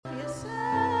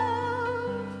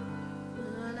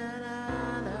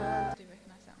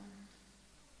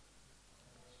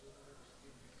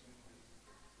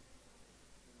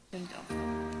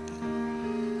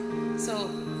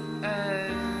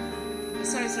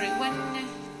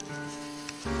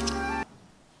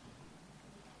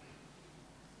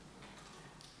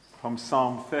From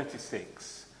Psalm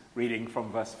 36, reading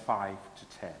from verse 5 to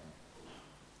 10.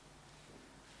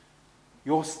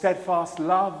 Your steadfast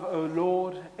love, O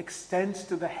Lord, extends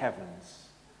to the heavens,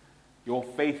 your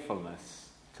faithfulness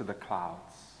to the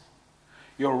clouds.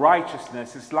 Your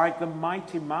righteousness is like the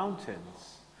mighty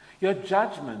mountains. Your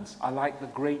judgments are like the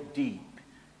great deep.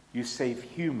 You save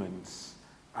humans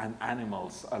and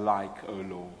animals alike, O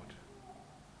Lord.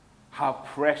 How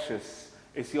precious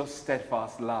is your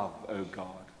steadfast love, O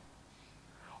God.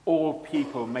 All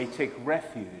people may take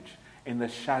refuge in the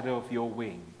shadow of your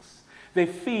wings. They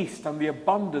feast on the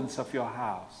abundance of your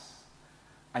house,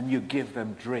 and you give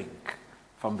them drink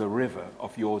from the river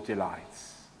of your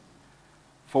delights.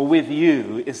 For with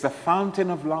you is the fountain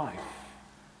of life.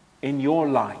 In your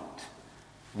light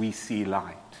we see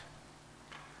light.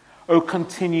 O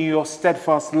continue your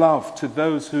steadfast love to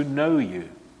those who know you,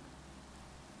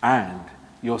 and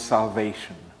your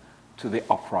salvation to the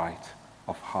upright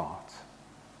of heart.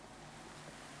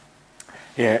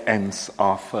 Here ends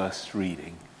our first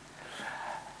reading.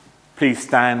 Please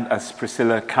stand as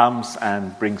Priscilla comes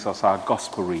and brings us our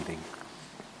gospel reading.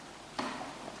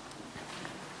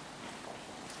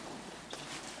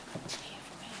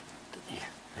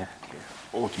 Yeah.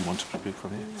 Or do you want to speak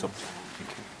from here? So, thank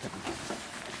you.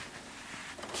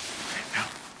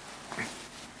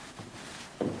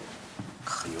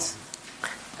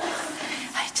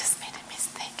 I just made a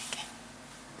mistake again.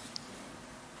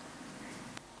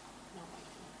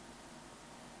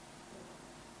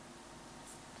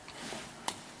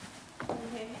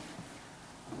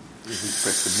 You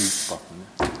press the mute button.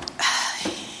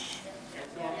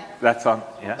 That's on,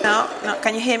 yeah? No,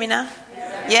 can you hear me now?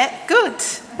 Yeah, good.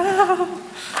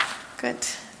 Good.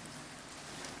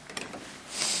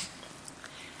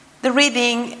 The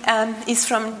reading is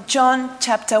from John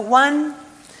chapter 1,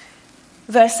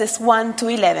 verses 1 to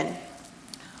 11.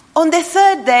 On the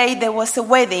third day there was a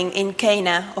wedding in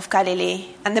Cana of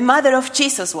Galilee, and the mother of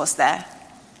Jesus was there.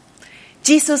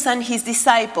 Jesus and his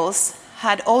disciples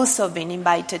had also been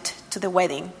invited to the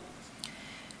wedding.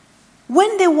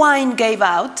 When the wine gave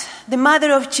out, the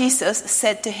mother of Jesus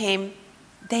said to him,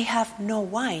 "They have no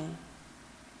wine."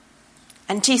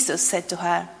 And Jesus said to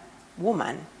her,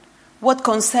 "Woman, what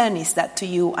concern is that to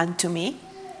you and to me?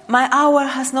 My hour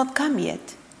has not come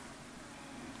yet."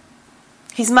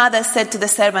 His mother said to the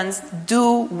servants,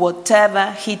 "Do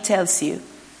whatever he tells you."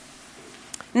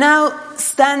 Now,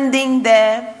 standing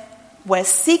there were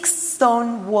 6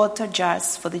 stone water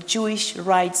jars for the Jewish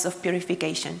rites of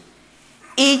purification,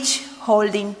 each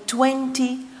holding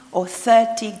 20 or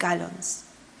 30 gallons.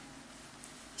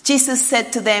 Jesus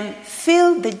said to them,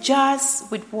 "Fill the jars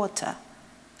with water."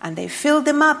 And they filled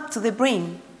them up to the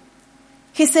brim.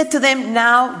 He said to them,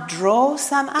 "Now draw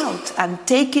some out and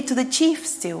take it to the chief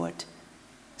steward."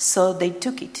 So they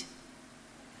took it.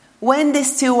 When the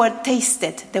steward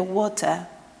tasted the water,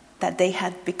 that they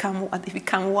had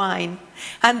become wine,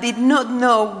 and did not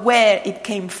know where it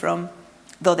came from,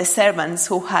 though the servants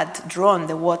who had drawn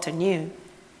the water knew.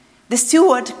 The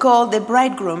steward called the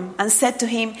bridegroom and said to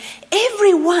him,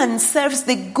 "Everyone serves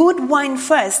the good wine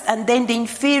first, and then the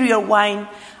inferior wine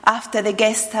after the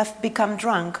guests have become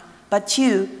drunk, but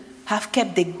you have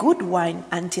kept the good wine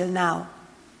until now."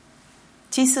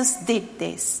 Jesus did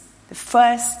this, the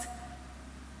first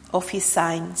of his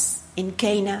signs, in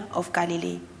Cana of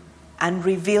Galilee, and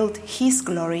revealed his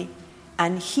glory,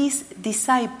 and his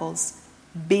disciples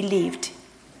believed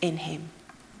in him.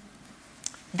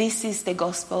 This is the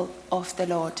gospel of the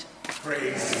Lord.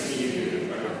 Praise to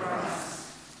you, O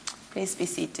Christ. Please be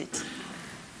seated.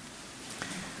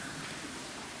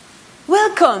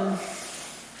 Welcome.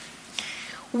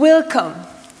 Welcome.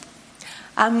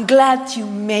 I'm glad you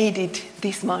made it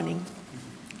this morning.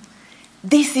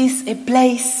 This is a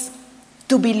place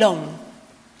to belong.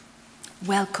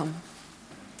 Welcome.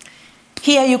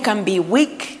 Here you can be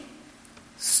weak,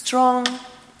 strong,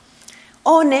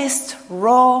 honest,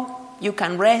 raw. You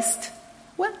can rest.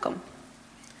 Welcome.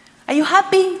 Are you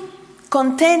happy,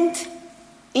 content,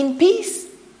 in peace?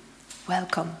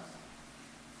 Welcome.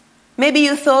 Maybe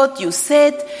you thought, you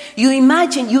said, you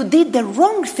imagined you did the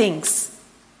wrong things.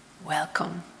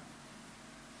 Welcome.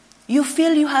 You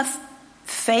feel you have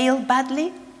failed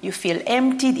badly? You feel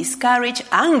empty, discouraged,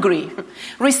 angry,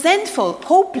 resentful,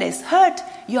 hopeless, hurt.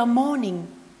 You are mourning.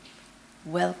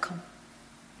 Welcome.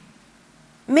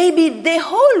 Maybe the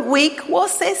whole week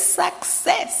was a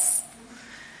success,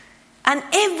 and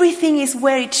everything is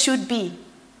where it should be.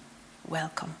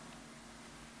 Welcome.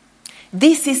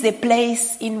 This is the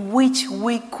place in which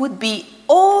we could be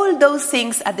all those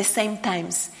things at the same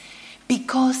times,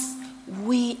 because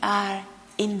we are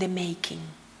in the making.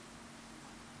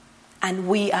 And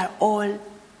we are all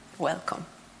welcome.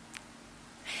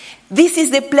 This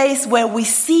is the place where we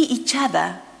see each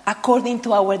other according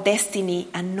to our destiny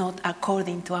and not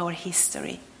according to our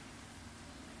history.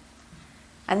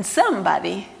 And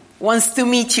somebody wants to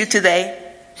meet you today,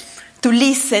 to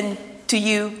listen to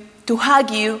you, to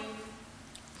hug you,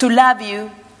 to love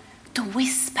you, to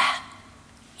whisper,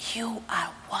 "You are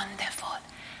wonderful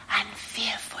and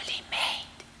fearfully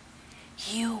made.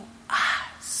 You are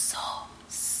so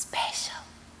special."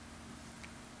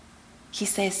 He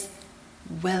says,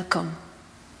 "Welcome.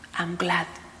 I'm glad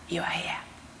you are here."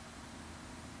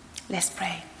 Let's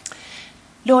pray.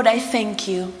 Lord, I thank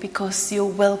you because you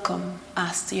welcome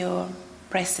us to your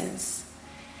presence.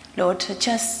 Lord,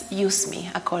 just use me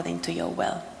according to your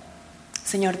will.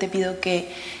 Señor, te pido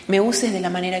que me uses de la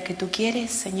manera que tú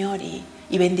quieres, Señor,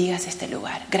 y bendigas este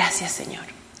lugar. Gracias, Señor.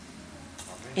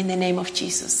 In the name of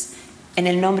Jesus. En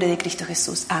el nombre de Cristo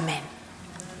Jesús. Amén.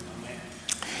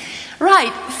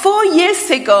 Right, 4 years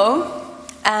ago,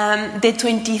 the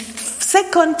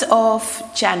 22nd of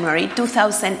January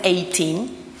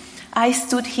 2018, I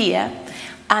stood here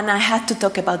and I had to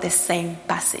talk about the same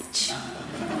passage.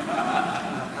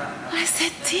 I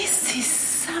said, this is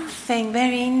something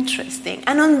very interesting.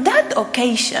 And on that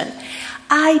occasion,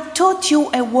 I taught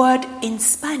you a word in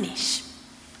Spanish.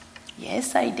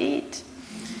 Yes, I did.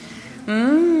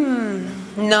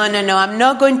 No, I'm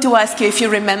not going to ask you if you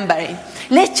remember it.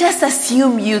 Let's just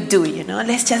assume you do,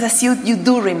 Let's just assume you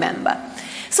do remember.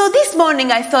 So this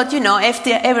morning I thought,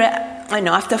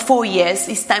 after 4 years,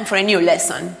 it's time for a new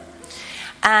lesson.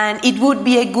 And it would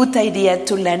be a good idea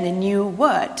to learn a new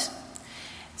word.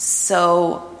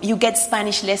 So you get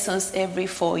Spanish lessons every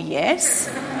 4 years.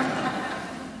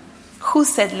 Who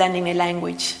said learning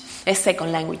a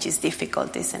second language is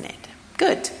difficult, isn't it?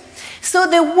 Good. So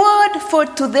the word for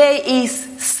today is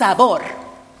sabor.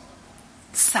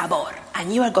 Sabor.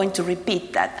 And you are going to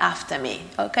repeat that after me.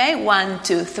 Okay? 1,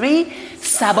 2, 3.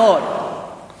 Sabor.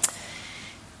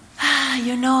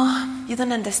 You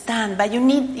don't understand, but you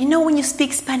need, when you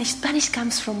speak Spanish, Spanish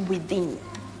comes from within.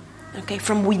 Okay?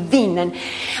 From within.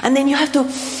 And then you have to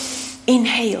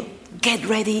inhale, get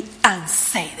ready, and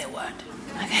say the word.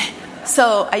 Okay?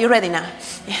 So, are you ready now?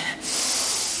 Yeah.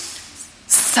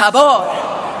 Sabor.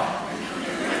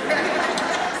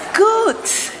 Good.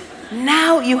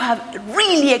 Now you have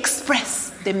really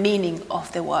expressed the meaning of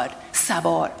the word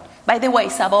sabor. By the way,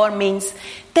 sabor means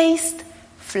taste,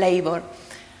 flavor.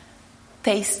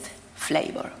 Taste,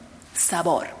 flavor.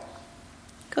 Sabor.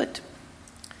 Good.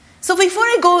 So before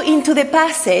I go into the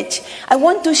passage, I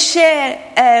want to share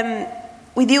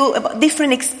with you about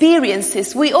different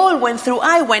experiences we all went through,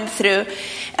 I went through.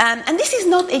 And this is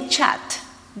not a chat.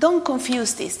 Don't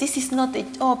confuse this. This is not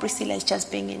Priscilla is just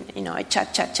being in, a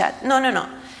chat. No.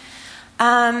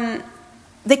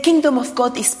 The kingdom of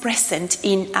God is present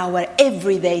in our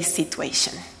everyday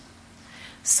situation.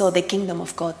 So the kingdom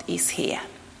of God is here.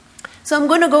 So I'm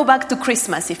going to go back to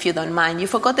Christmas, if you don't mind. You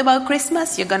forgot about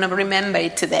Christmas? You're going to remember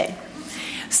it today.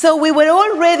 So we were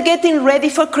all getting ready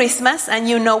for Christmas, and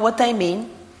you know what I mean.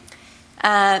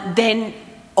 Then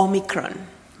Omicron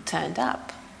turned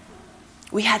up.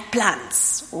 We had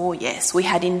plans. Oh, yes. We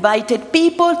had invited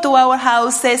people to our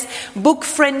houses, booked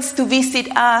friends to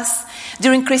visit us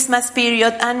during Christmas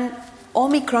period, and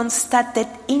Omicron started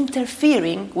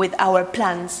interfering with our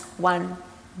plans one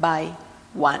by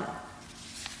one.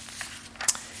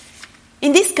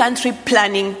 In this country,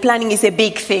 planning is a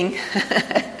big thing.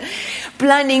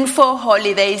 Planning for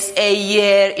holidays a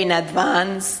year in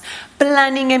advance,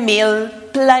 planning a meal,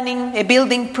 planning a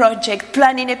building project,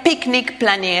 planning a picnic,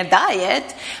 planning a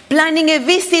diet, planning a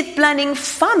visit, planning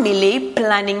family,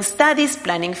 planning studies,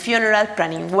 planning funeral,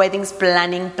 planning weddings,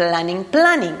 planning.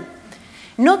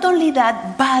 Not only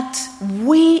that, but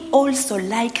we also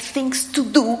like things to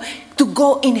do to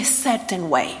go in a certain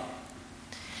way.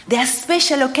 There are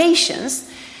special occasions,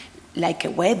 like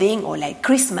a wedding or like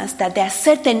Christmas, that there are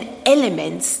certain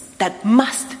elements that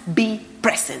must be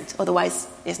present. Otherwise,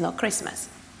 it's not Christmas.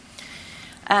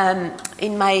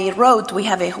 In my road, we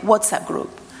have a WhatsApp group.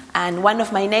 And one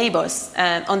of my neighbors,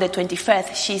 on the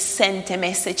 21st, she sent a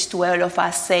message to all of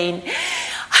us saying,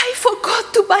 I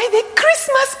forgot to buy the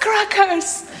Christmas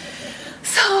crackers.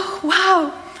 So,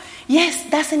 wow. Yes,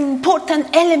 that's an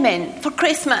important element for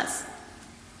Christmas.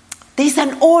 There's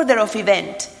an order of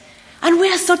event. And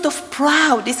we are sort of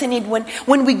proud, isn't it,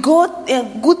 when we go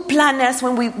good planners,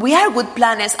 when we are good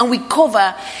planners and we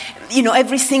cover,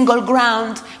 every single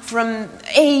ground from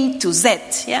A to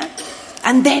Z, yeah?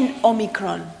 And then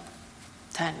Omicron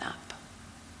turned up.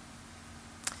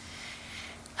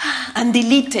 and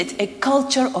deleted a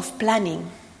culture of planning.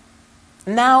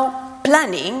 Now,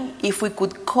 planning, if we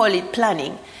could call it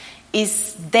planning,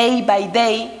 is day by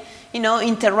day,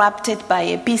 interrupted by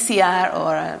a PCR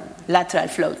or a lateral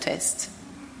flow test.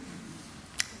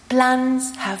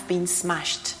 Plans have been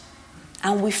smashed,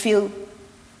 and we feel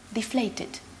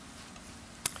deflated.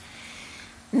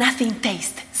 Nothing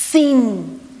tastes.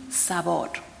 Sin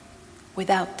sabor.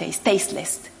 Without taste.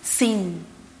 Tasteless. Sin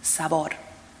sabor.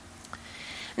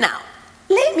 Now,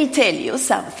 let me tell you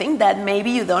something that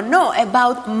maybe you don't know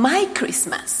about my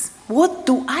Christmas. What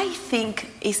do I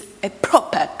think is a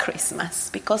proper Christmas?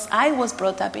 Because I was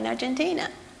brought up in Argentina.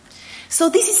 So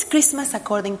this is Christmas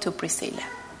according to Priscilla.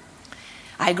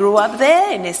 I grew up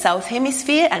there in the South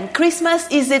Hemisphere, and Christmas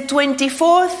is the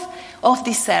 24th of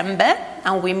December,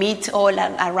 and we meet all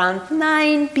around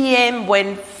 9 p.m.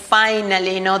 when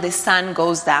finally, the sun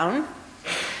goes down.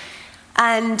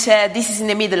 And this is in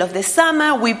the middle of the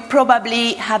summer. We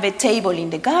probably have a table in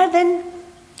the garden,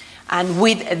 and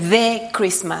with the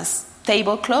Christmas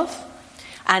tablecloth,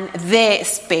 and the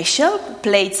special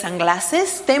plates and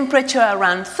glasses, temperature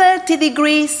around 30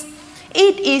 degrees.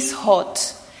 It is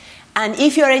hot. And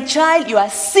if you're a child, you are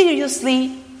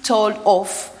seriously told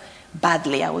off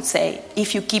badly, I would say,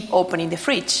 if you keep opening the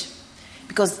fridge,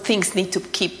 because things need to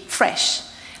keep fresh.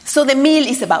 So the meal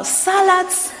is about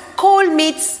salads, cold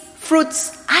meats,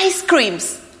 fruits, ice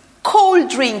creams, cold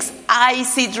drinks,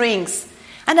 icy drinks.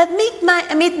 And at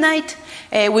midnight,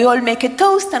 we all make a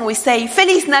toast and we say,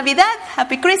 Feliz Navidad,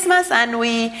 Happy Christmas, and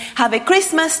we have a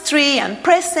Christmas tree and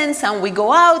presents, and we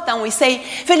go out and we say,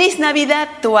 Feliz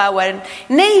Navidad to our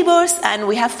neighbors, and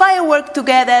we have fireworks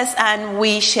together, and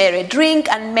we share a drink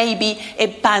and maybe a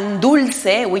pan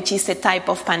dulce, which is a type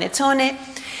of panettone,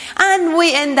 and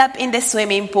we end up in the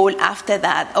swimming pool after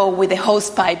that, or with a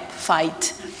hosepipe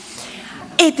fight.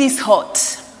 It is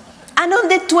hot. And on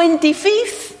the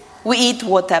 25th, we eat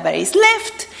whatever is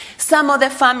left. Some of the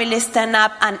families stand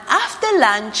up, and after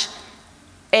lunch,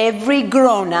 every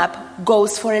grown-up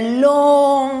goes for a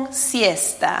long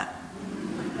siesta.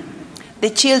 The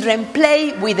children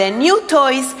play with their new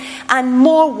toys and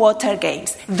more water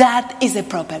games. That is a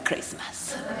proper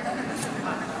Christmas.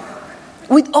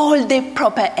 With all the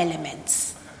proper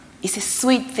elements. It's a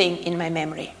sweet thing in my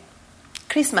memory.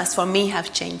 Christmas for me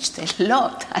have changed a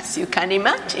lot, as you can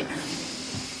imagine.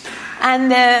 And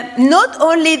not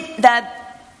only that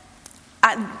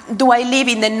do I live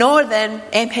in the northern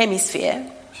hemisphere,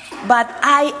 but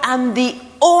I am the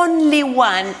only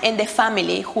one in the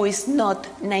family who is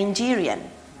not Nigerian.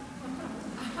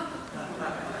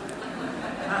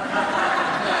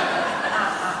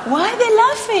 Why are they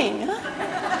laughing?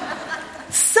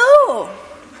 Huh? So,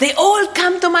 they all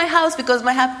come to my house, because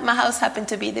my house happened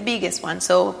to be the biggest one,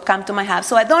 so come to my house.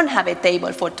 So I don't have a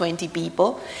table for 20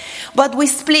 people, but we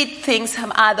split things,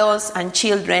 have adults and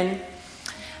children,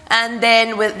 and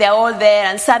then they're all there,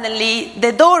 and suddenly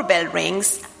the doorbell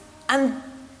rings, and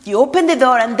you open the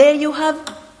door, and there you have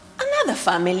another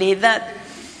family that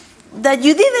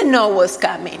you didn't know was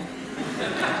coming.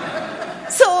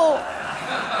 So,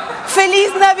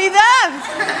 Feliz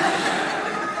Navidad!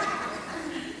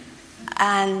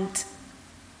 And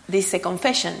this is a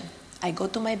confession. I go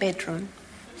to my bedroom.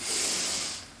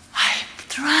 I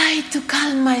try to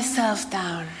calm myself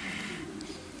down.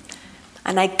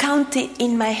 And I count it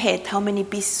in my head how many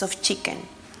pieces of chicken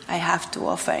I have to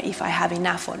offer, if I have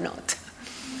enough or not.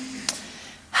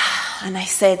 And I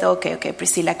said, okay,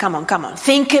 Priscilla, come on.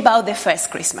 Think about the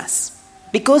first Christmas.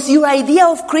 Because your idea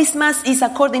of Christmas is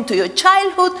according to your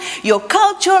childhood, your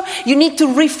culture. You need to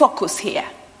refocus here.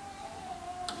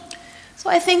 So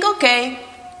I think, okay,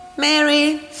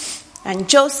 Mary and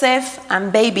Joseph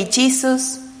and baby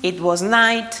Jesus, it was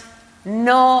night,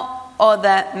 no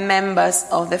other members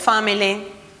of the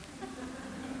family,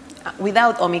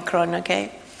 without Omicron,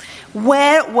 okay?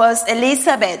 Where was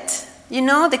Elizabeth?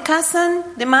 The cousin,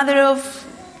 the mother of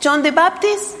John the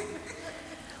Baptist?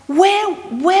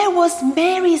 Where was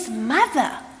Mary's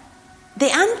mother?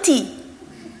 The auntie?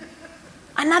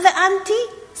 Another auntie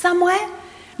somewhere?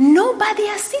 Nobody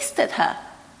assisted her.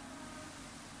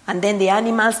 And then the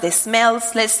animals, the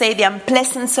smells, let's say the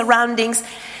unpleasant surroundings.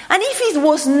 And if it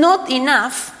was not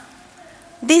enough,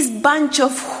 this bunch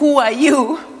of who are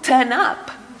you turn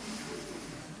up.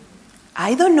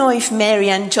 I don't know if Mary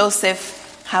and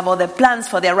Joseph have other plans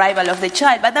for the arrival of the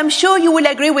child, but I'm sure you will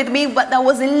agree with me, but that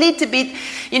was a little bit,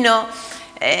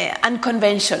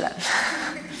 unconventional.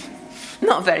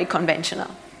 Not very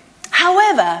conventional.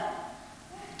 However,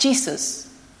 Jesus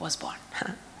was born.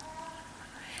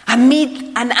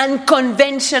 Amid an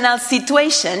unconventional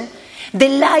situation, The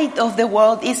light of the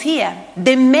world is here.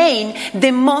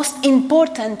 The most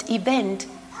important event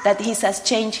that has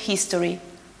changed history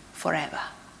forever.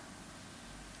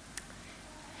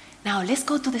 Now let's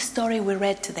go to the story we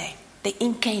read today,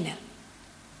 in Cana.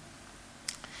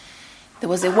 There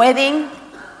was a wedding.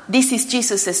 This is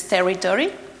Jesus'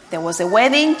 territory. There was a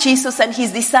wedding. Jesus and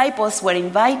his disciples were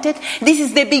invited. This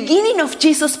is the beginning of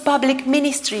Jesus' public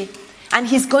ministry. And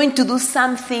he's going to do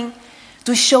something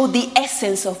to show the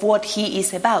essence of what he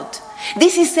is about.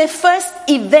 This is the first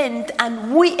event,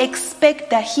 and we expect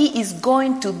that he is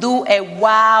going to do a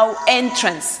wow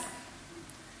entrance.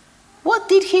 What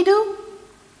did he do?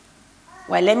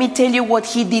 Well, let me tell you what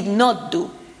he did not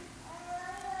do.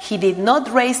 He did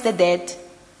not raise the dead.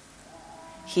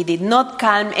 He did not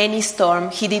calm any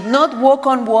storm. He did not walk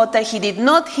on water. He did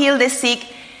not heal the sick.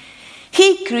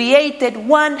 He created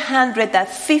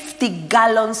 150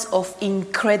 gallons of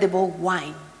incredible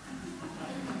wine.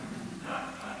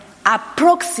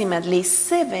 Approximately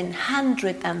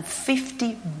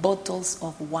 750 bottles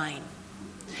of wine.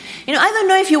 I don't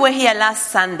know if you were here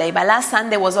last Sunday, but last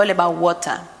Sunday was all about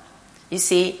water. You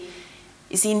see,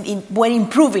 we're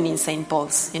improving in St.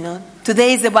 Paul's,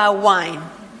 Today is about wine.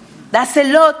 That's a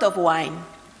lot of wine.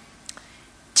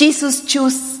 Jesus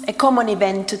chose a common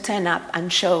event to turn up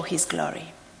and show his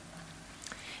glory.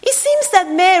 It seems that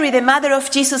Mary, the mother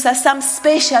of Jesus, has some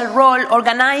special role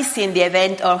organizing the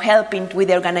event or helping with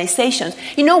the organizations.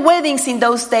 Weddings in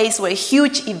those days were a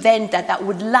huge event that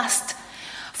would last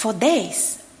for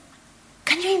days.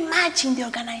 Can you imagine the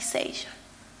organization?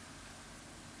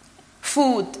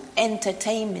 Food,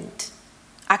 entertainment,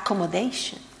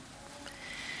 accommodation.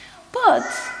 But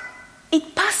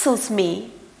it puzzles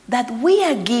me that we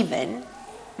are given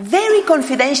very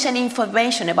confidential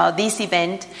information about this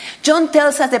event. John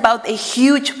tells us about a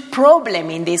huge problem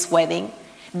in this wedding,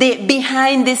 the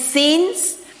behind the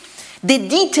scenes, the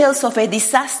details of a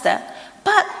disaster,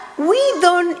 but we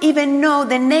don't even know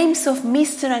the names of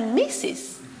Mr. and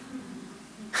Mrs.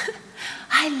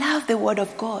 I love the Word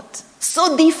of God.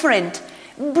 So different,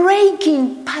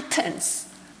 breaking patterns,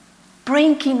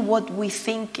 breaking what we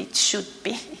think it should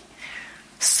be.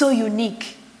 So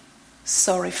unique,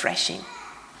 so refreshing.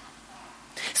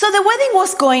 So the wedding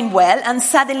was going well, and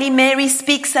suddenly Mary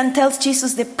speaks and tells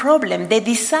Jesus the problem, the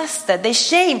disaster, the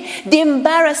shame, the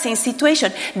embarrassing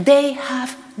situation. They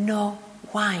have no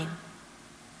wine.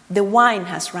 The wine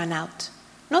has run out.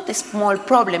 Not a small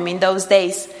problem in those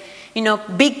days.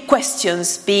 Big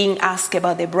questions being asked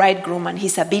about the bridegroom and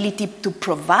his ability to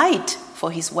provide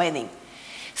for his wedding.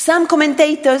 Some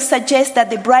commentators suggest that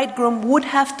the bridegroom would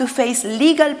have to face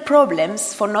legal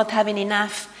problems for not having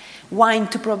enough wine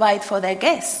to provide for their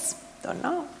guests. Don't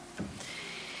know.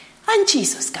 And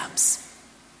Jesus comes,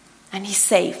 and he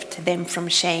saved them from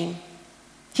shame.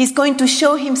 He's going to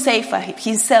show himself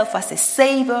as a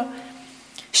savior,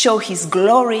 show his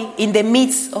glory in the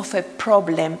midst of a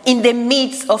problem, in the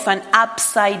midst of an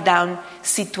upside-down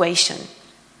situation.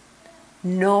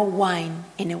 No wine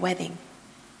in a wedding.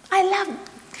 I love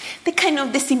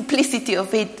the simplicity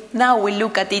of it. Now we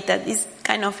look at it as this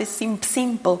kind of a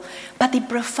simple, but the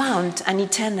profound and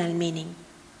eternal meaning.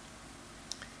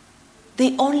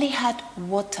 They only had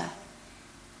water,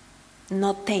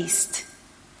 not taste.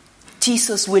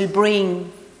 Jesus will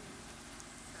bring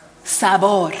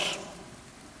sabor.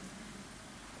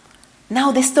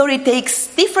 Now the story takes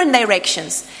different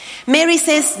directions. Mary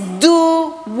says,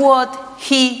 do what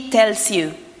he tells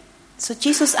you. So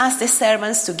Jesus asked the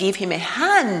servants to give him a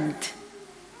hand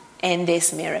in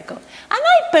this miracle. And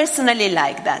I personally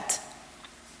like that.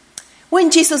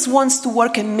 When Jesus wants to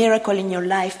work a miracle in your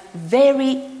life,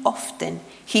 very often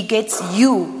he gets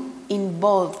you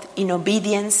involved in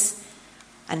obedience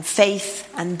and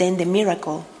faith, and then the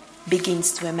miracle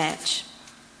begins to emerge.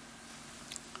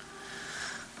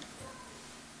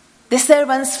 The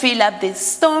servants fill up the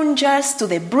stone jars to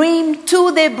the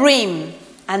brim,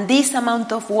 and this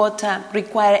amount of water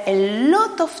requires a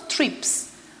lot of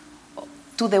trips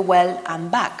to the well and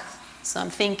back. So I'm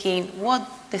thinking what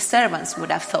the servants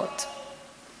would have thought.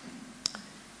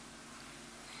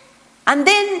 And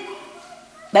then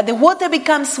that the water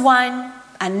becomes wine,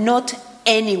 and not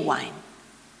any wine,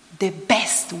 the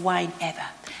best wine ever.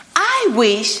 I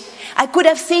wish I could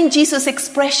have seen Jesus'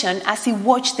 expression as he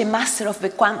watched the master of the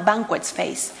banquet's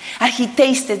face, as he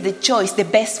tasted the choice, the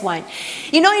best wine.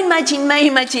 In my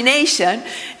imagination,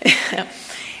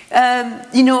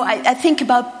 I think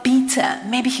about Peter.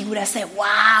 Maybe he would have said,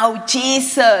 wow,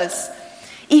 Jesus,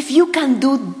 if you can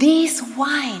do this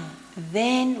wine,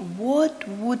 then what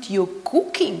would your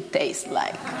cooking taste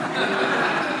like?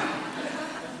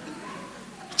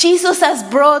 Jesus has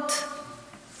brought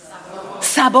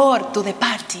sabor to the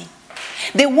party.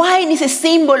 The wine is a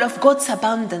symbol of God's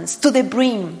abundance to the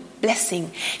brim,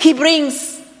 blessing. He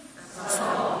brings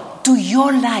to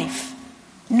your life,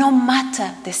 no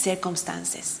matter the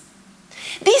circumstances.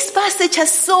 This passage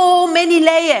has so many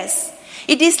layers.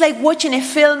 It is like watching a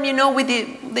film, with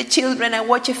the children. I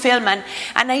watch a film and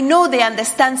I know they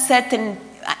understand certain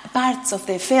parts of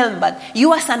the film, but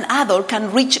you as an adult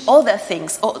can reach other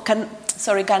things, or can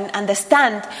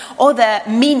understand other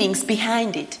meanings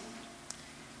behind it.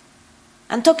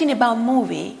 And talking about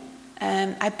movie,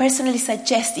 I personally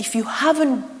suggest, if you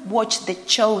haven't watched The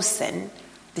Chosen,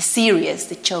 the series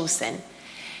The Chosen,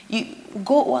 you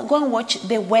go and watch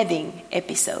the wedding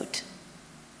episode,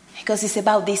 because it's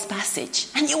about this passage,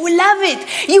 and you will love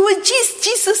it. You will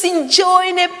Jesus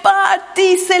enjoying a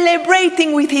party,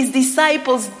 celebrating with his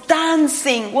disciples,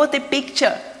 dancing. What a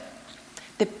picture!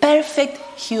 The perfect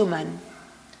human,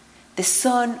 the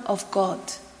Son of God,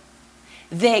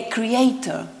 the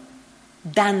Creator,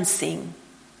 dancing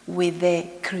with the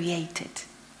created.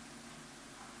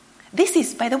 This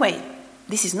is, by the way,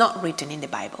 this is not written in the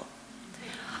Bible.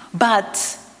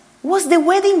 But was the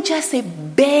wedding just a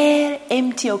bare,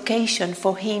 empty occasion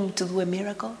for him to do a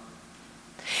miracle?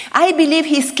 I believe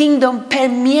his kingdom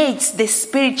permeates the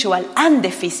spiritual and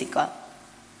the physical.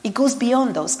 It goes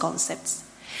beyond those concepts.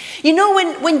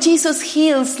 When Jesus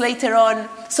heals later on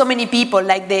so many people,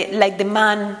 like the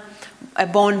man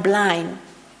born blind,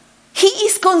 he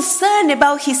is concerned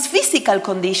about his physical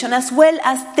condition as well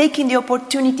as taking the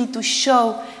opportunity to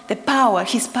show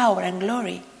his power and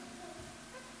glory.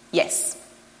 Yes,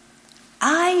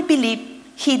 I believe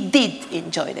he did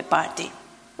enjoy the party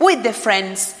with the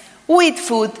friends, with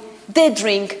food, the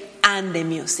drink, and the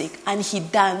music, and he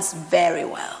danced very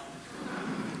well.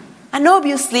 And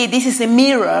obviously, this is a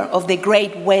mirror of the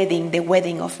great wedding, the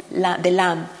wedding of the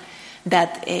Lamb,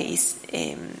 that is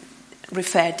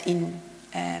referred in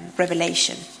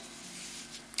Revelation.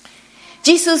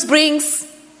 Jesus brings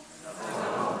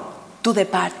to the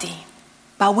party,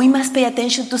 but we must pay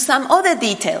attention to some other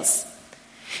details.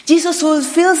 Jesus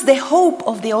fulfills the hope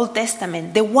of the Old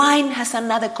Testament. The wine has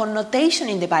another connotation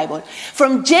in the Bible.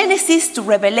 From Genesis to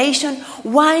Revelation,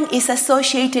 wine is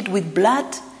associated with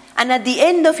blood, and at the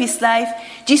end of his life,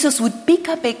 Jesus would pick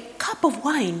up a cup of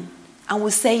wine and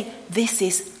would say, "This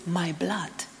is my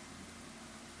blood."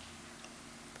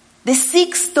 The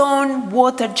 6 stone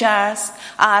water jars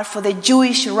are for the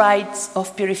Jewish rites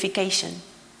of purification.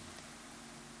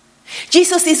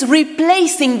 Jesus is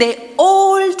replacing the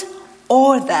old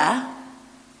order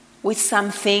with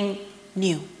something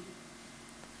new.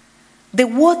 The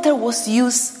water was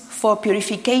used for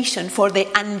purification, for the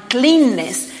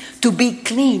uncleanness to be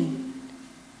clean.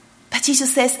 But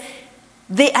Jesus says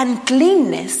the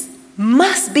uncleanness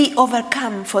must be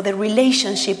overcome for the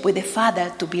relationship with the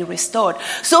Father to be restored.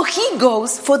 So he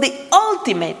goes for the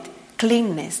ultimate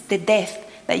cleanness. The death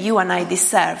that you and I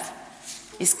deserve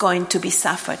is going to be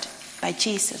suffered by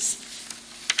Jesus.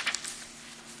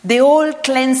 The old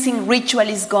cleansing ritual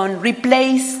is gone,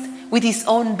 replaced with his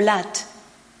own blood.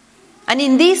 And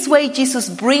in this way, Jesus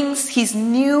brings his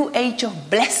new age of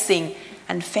blessing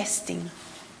and feasting.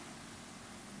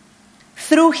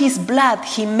 Through his blood,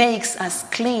 he makes us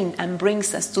clean and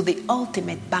brings us to the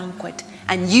ultimate banquet.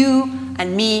 And you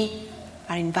and me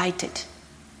are invited.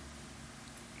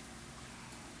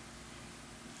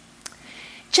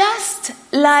 Just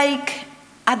like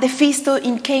at the feast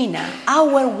in Cana,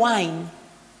 our wine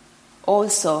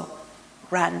also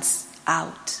runs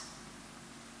out.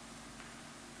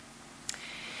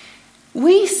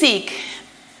 We seek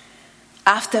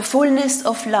after fullness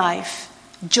of life,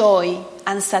 joy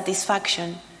and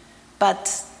satisfaction,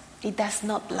 but it does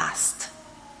not last.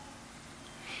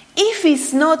 If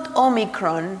it's not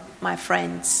Omicron, my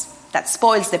friends, that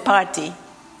spoils the party,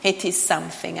 it is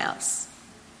something else.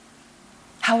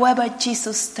 However,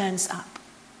 Jesus turns up.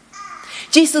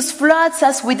 Jesus floods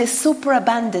us with the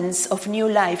superabundance of new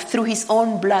life through his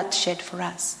own blood shed for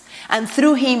us. And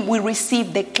through him we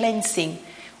receive the cleansing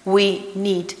we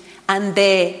need and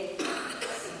the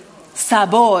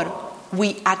sabor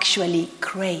we actually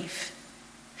crave.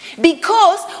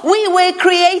 Because we were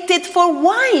created for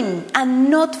wine and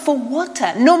not for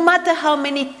water. No matter how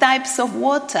many types of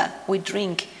water we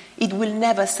drink, it will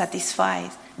never satisfy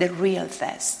the real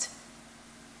thirst.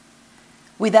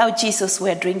 Without Jesus, we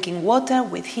are drinking water.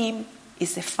 With him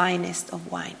is the finest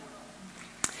of wine.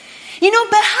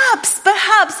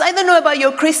 Perhaps, I don't know about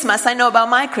your Christmas, I know about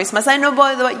my Christmas, I know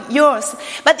about yours,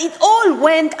 but it all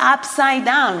went upside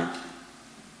down.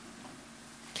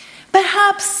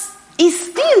 Perhaps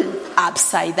it's still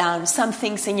upside down. Some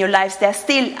things in your lives, they're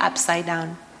still upside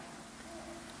down.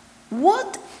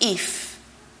 What if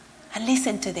And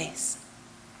listen to this.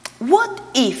 What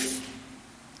if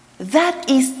that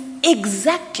is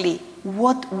exactly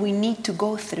what we need to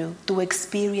go through to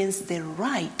experience the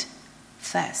right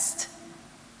thirst?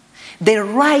 The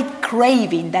right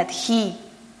craving that He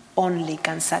only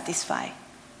can satisfy.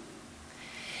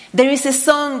 There is a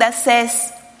song that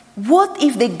says, what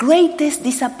if the greatest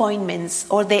disappointments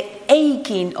or the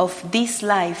aching of this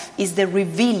life is the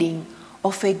revealing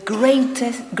of a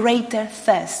greater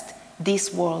thirst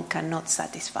this world cannot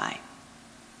satisfy?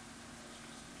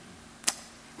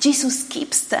 Jesus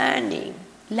keeps turning,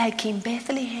 like in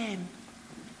Bethlehem,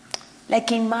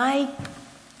 like in my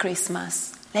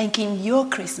Christmas, like in your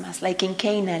Christmas, like in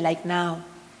Cana, like now.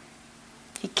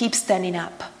 He keeps turning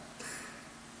up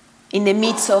in the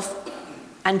midst of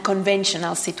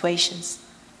unconventional situations.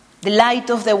 The light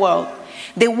of the world,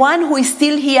 the one who is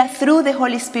still here through the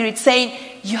Holy Spirit saying,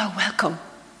 you are welcome.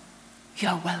 You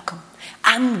are welcome.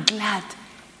 I'm glad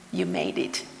you made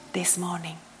it this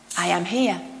morning. I am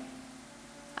here.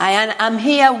 I'm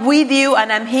here with you,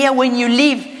 and I'm here when you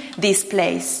leave this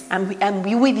place. I'm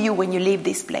with you when you leave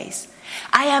this place.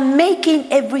 I am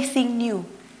making everything new.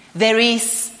 There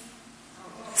is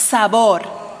sabor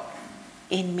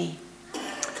in me.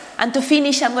 And to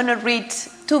finish, I'm going to read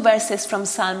 2 verses from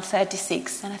Psalm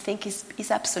 36, and I think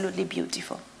it's absolutely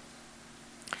beautiful.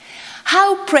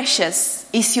 How precious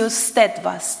is your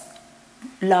steadfast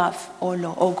love, O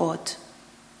Lord, O God.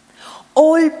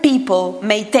 All people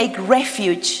may take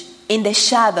refuge in the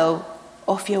shadow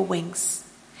of your wings.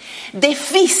 They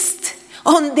feast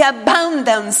on the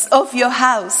abundance of your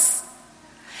house,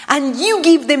 and you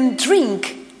give them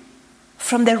drink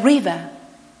from the river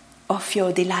of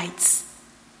your delights.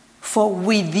 For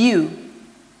with you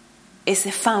is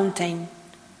a fountain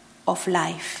of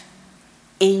life.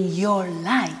 In your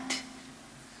light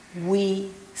we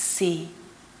see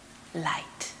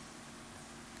light.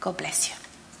 God bless you.